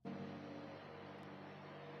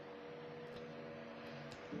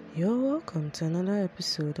You're welcome to another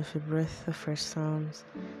episode of A Breath of Fresh Psalms.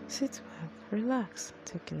 Sit back, relax,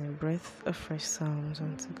 taking a breath of fresh psalms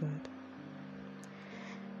unto God.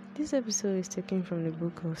 This episode is taken from the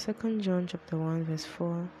book of 2 John chapter 1 verse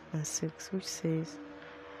 4 and 6, which says,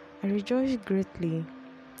 I rejoiced greatly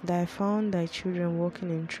that I found thy children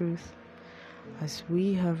walking in truth, as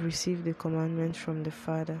we have received the commandment from the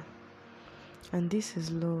Father. And this is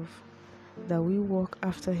love, that we walk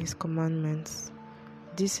after his commandments.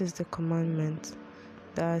 This is the commandment,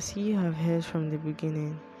 that as ye have heard from the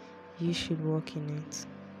beginning, ye should walk in it.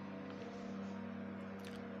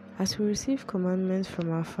 As we receive commandments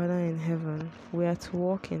from our Father in heaven, we are to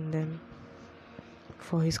walk in them.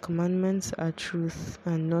 For his commandments are truth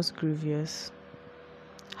and not grievous.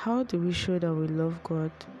 How do we show that we love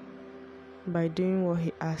God? By doing what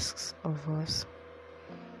he asks of us.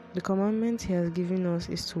 The commandment he has given us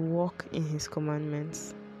is to walk in his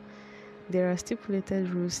commandments. There are stipulated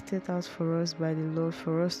rules set out for us by the Lord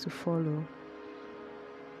for us to follow,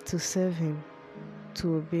 to serve him,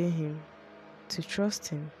 to obey him, to trust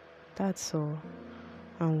him. That's all.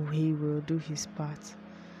 And he will do his part.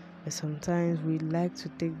 But sometimes we like to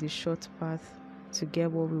take the short path to get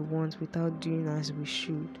what we want without doing as we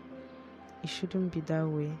should. It shouldn't be that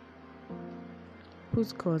way.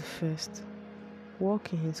 Put God first.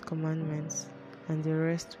 Walk in his commandments, and the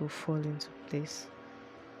rest will fall into place.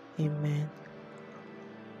 Amen.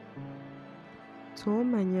 To all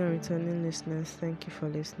my new and returning listeners, thank you for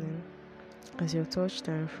listening. As you're touched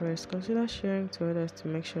and refreshed, consider sharing to others to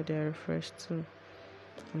make sure they are refreshed too.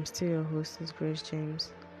 I'm still your host, Grace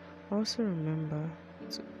James. Also remember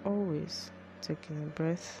to always take in a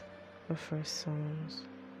breath of fresh sounds.